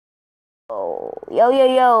Yo, yo,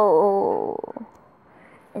 yo.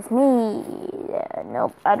 It's me.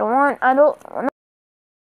 Nope, I don't want,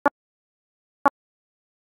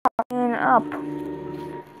 up.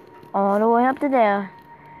 All the way up to there.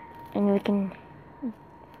 And we can,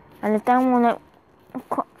 and if I want to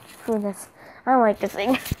through this. I don't like this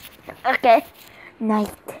thing. Okay.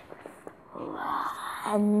 Night.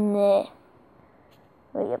 And,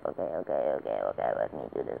 wait up, okay. Let me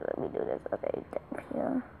do this. Okay, up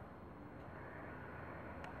here.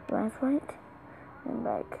 Last right. And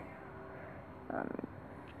back.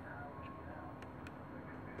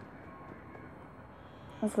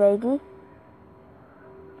 It's Reggie.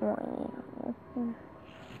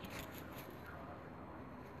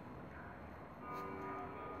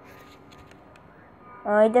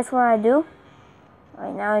 Alright, that's what I do.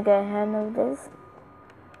 Alright, now I gotta handle this.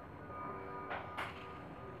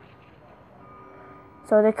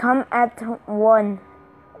 So they come at 1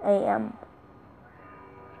 a.m.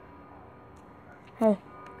 Hey.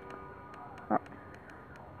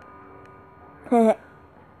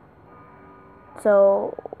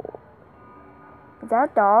 So, is that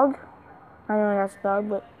a dog? I don't know that's a dog,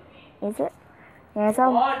 but is it? Yeah, it's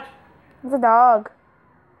a dog.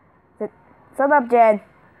 Shut up, Jen.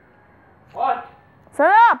 What? Shut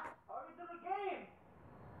up! How are you doing the game?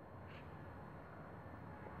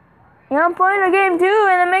 Yeah, I'm playing the game too,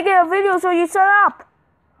 and I'm making a video, so you shut up.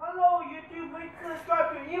 Hello, YouTube. Wait to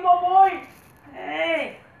subscribe to Emo Boy.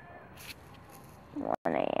 Hey. 1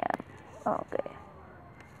 a.m. Okay.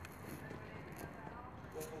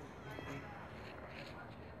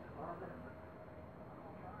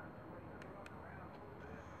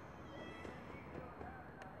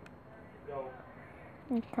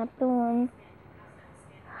 Tap the one.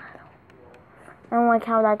 I don't like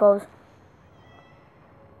how that goes.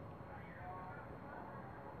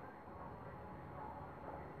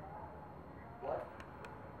 What?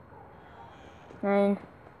 9.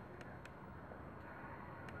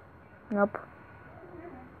 Nope.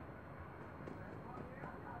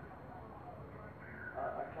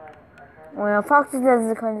 Well, Fox does it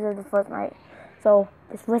because of the first night. So,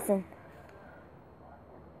 just listen.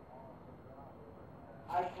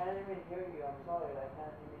 I can't even hear you. I'm sorry. I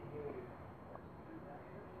can't even hear you.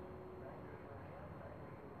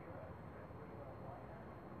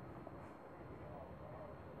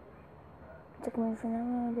 It's coming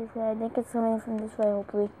from this way. I think it's coming from this way,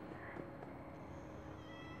 hopefully.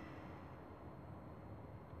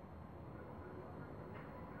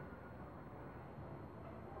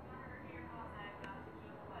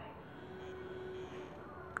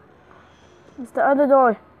 It's the other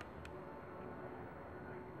door.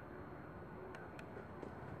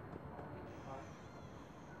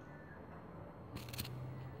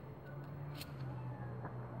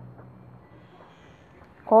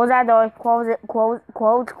 Close that door. Close it.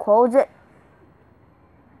 Close it.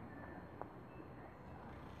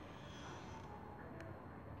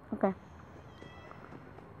 Okay.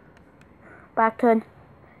 Back turn.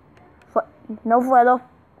 No fuego.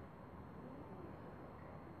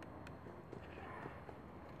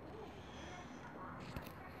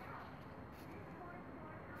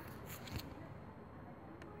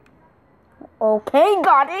 Okay,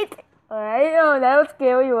 got it. Alright, oh, that was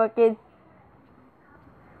scary looking.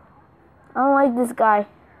 I don't like this guy.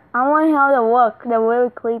 I don't like how they look. They're really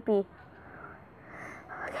creepy.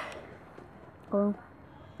 Okay. Oh,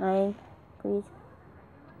 9, please.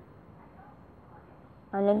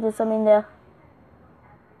 I think there's something there.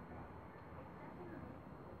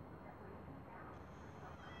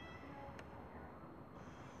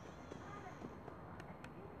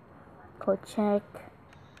 Go check.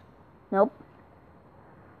 Nope.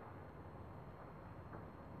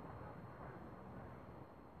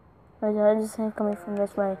 There's another thing coming from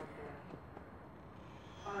this way.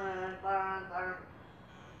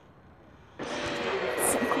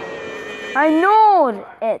 I know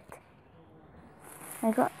it.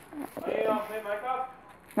 I got. Okay. You don't play Minecraft?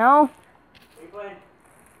 No. What are you playing?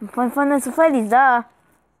 I'm playing Final Freddy's, duh.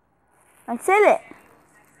 I said it.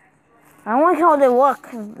 I don't like how they look,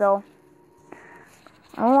 though.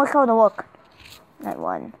 I don't like how they look. That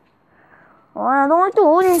one. Oh, I don't like the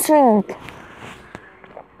wooden string.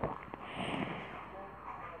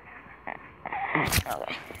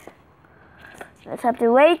 Okay. Let's have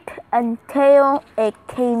to wait until it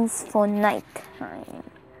comes for night time.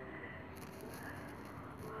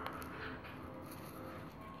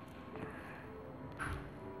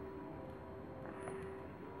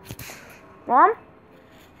 Mom?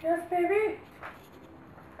 Yes, baby.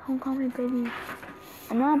 Don't call me baby.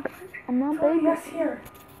 I'm not baby. Yes, here.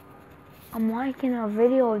 I'm liking a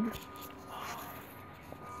video.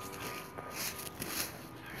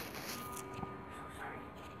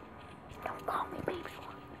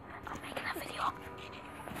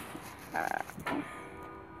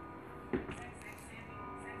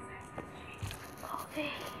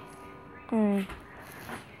 Boom,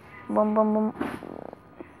 boom, boom.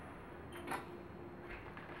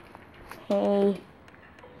 Hey.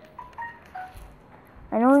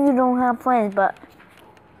 I know you don't have friends, but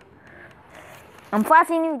I'm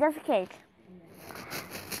flashing you just in case.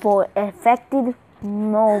 For affected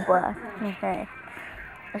mobile. Okay.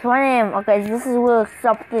 That's what I am. Okay, this is where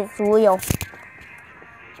stuff gets real.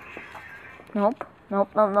 Nope.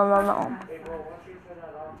 Nope.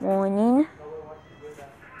 Morning.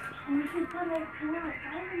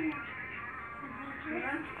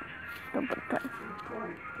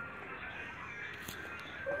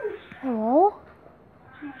 Hello?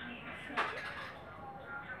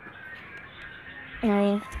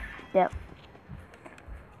 9. Yep.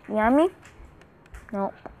 Yummy?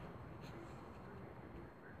 Nope.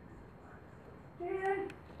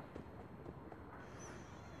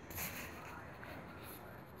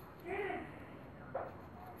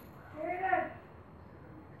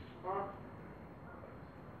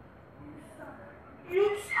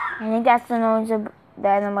 I think that's the noise of the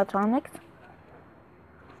animatronics.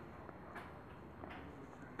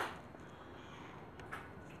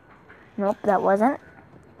 Nope, that wasn't.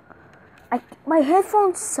 My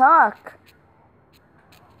headphones suck.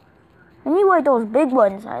 I need like those big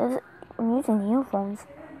ones. I'm using earphones.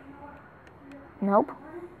 Nope.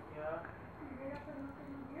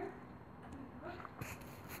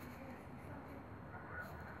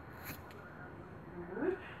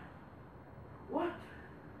 What?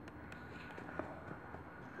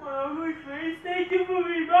 Well, please thank you for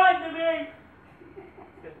reminding me.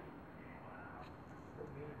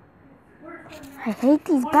 I hate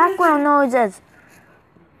these background noises.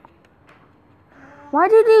 Why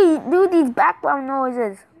did they do these background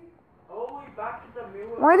noises?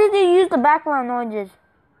 Why did they use the background noises?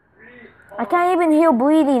 I can't even hear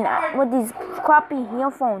breathing with these crappy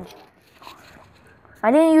earphones.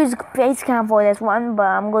 I didn't use face cam for this one, but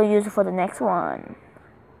I'm going to use it for the next one.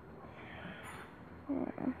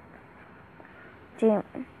 Jim,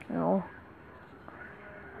 no.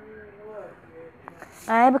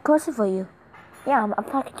 I have a question for you. Yeah, I'm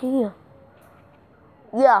talking to you.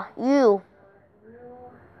 Yeah, you.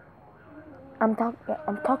 I'm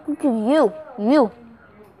talking to you. You.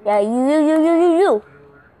 Yeah, you.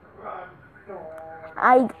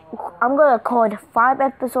 I'm gonna record 5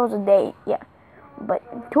 episodes a day. Yeah, but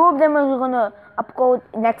 2 of them are gonna upload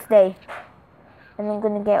next day, and I'm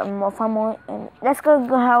gonna get more 5 more. And let's go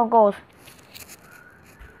how it goes.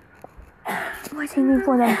 What's he need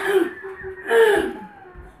for them?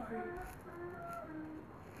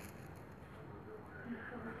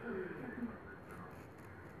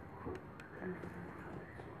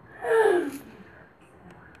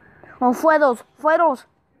 Oh, fueros.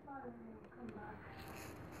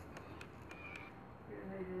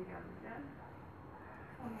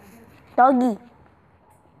 Doggy.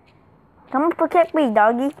 Come and protect me,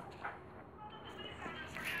 doggy.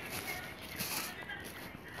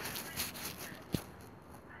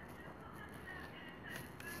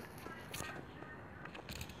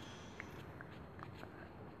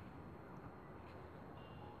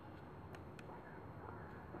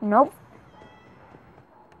 Nope.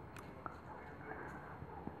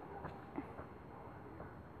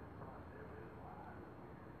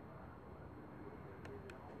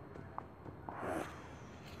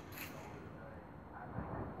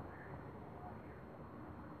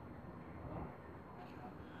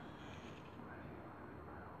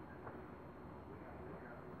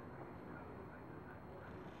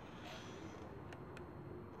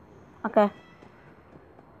 Okay.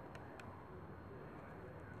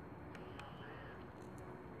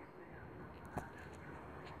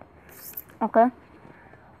 Okay.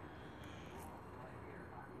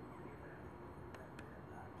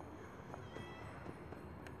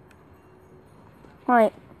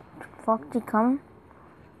 Wait. Foxy come?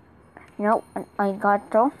 Nope. I got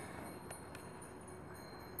to.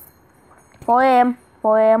 4 a.m.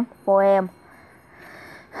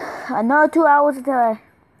 Another 2 hours until I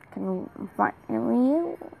can find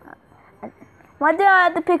you. Why did I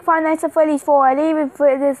have to pick Five Nights at Freddy's 4? I didn't even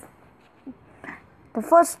fit this. The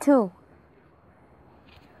first 2.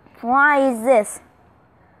 Why is this?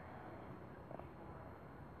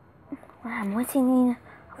 I'm listening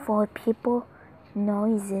for people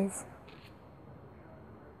noises.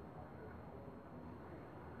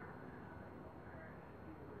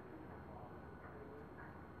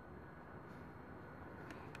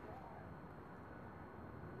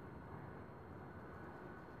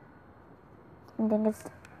 I think it's.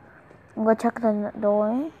 I'm gonna check the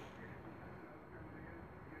door.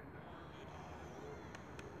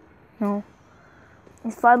 No.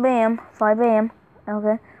 It's 5 a.m. 5 a.m.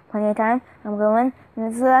 Okay. Plenty of time. I'm going.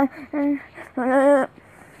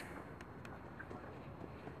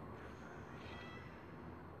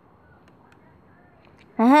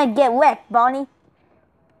 Get wet, Bonnie.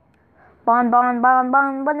 Bon.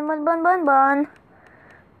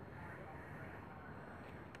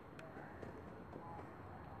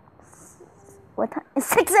 What time? It's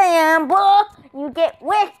 6 a.m., bro. You get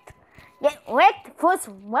wet. Get wet. First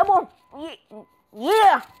rebel.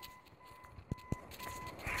 Yeah.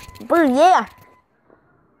 Boo, yeah.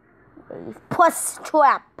 Puss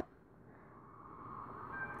trap.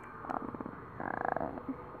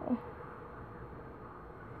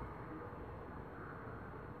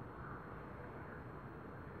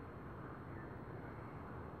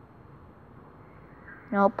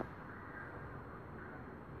 Nope.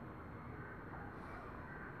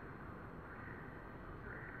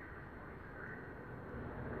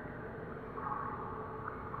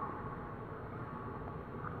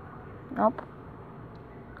 Nope.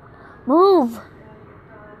 Move.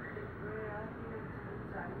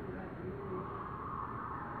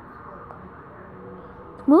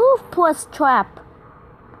 Move, puss trap.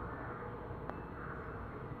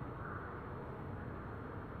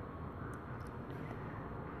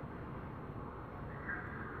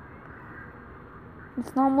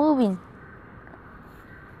 It's not moving.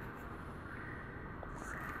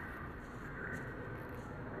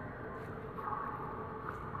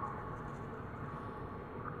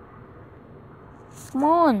 Come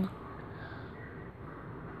on.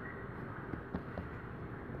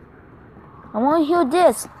 I want to hear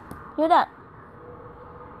this. Hear that.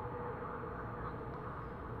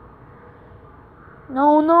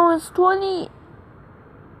 No, it's 20.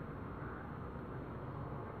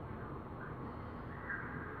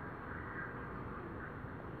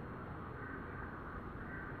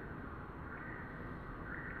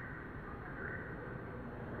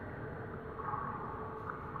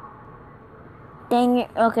 Dang it.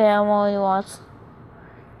 Okay, I'm already lost.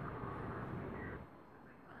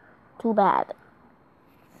 Too bad.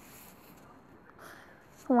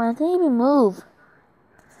 Come on, I didn't even move.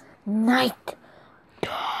 Night.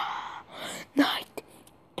 Night.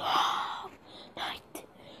 Night.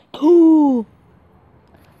 2.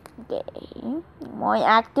 Okay. More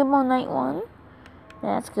active on night 1.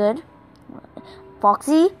 That's good.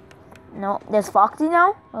 Foxy? No, there's Foxy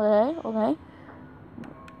now? Okay.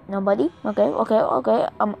 Nobody? Okay.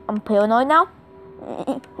 I'm paranoid now.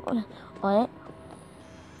 Alright.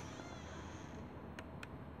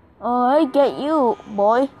 I get you,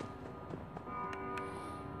 boy.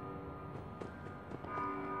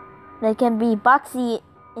 There can be Boxy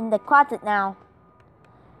in the closet now.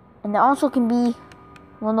 And there also can be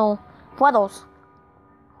little puddles.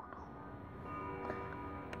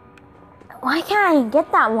 Why can't I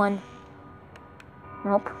get that one?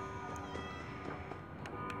 Nope.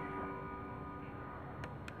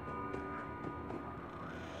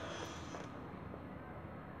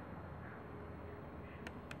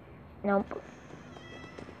 Nope.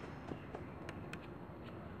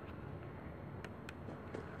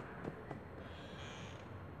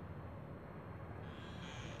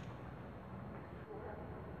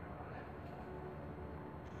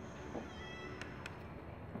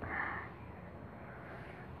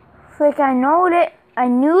 Like I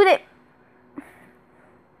knew it.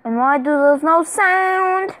 And why there's no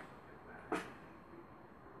sound?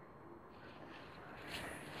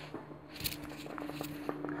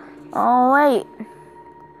 Oh wait.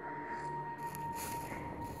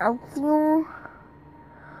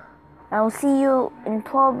 I'll see you in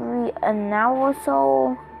probably an hour or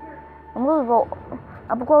so. I'm gonna go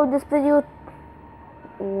upload this video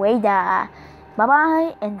later. Bye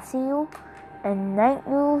bye, and see you in night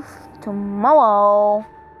news tomorrow.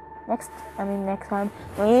 Next time.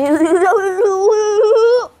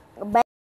 Bye.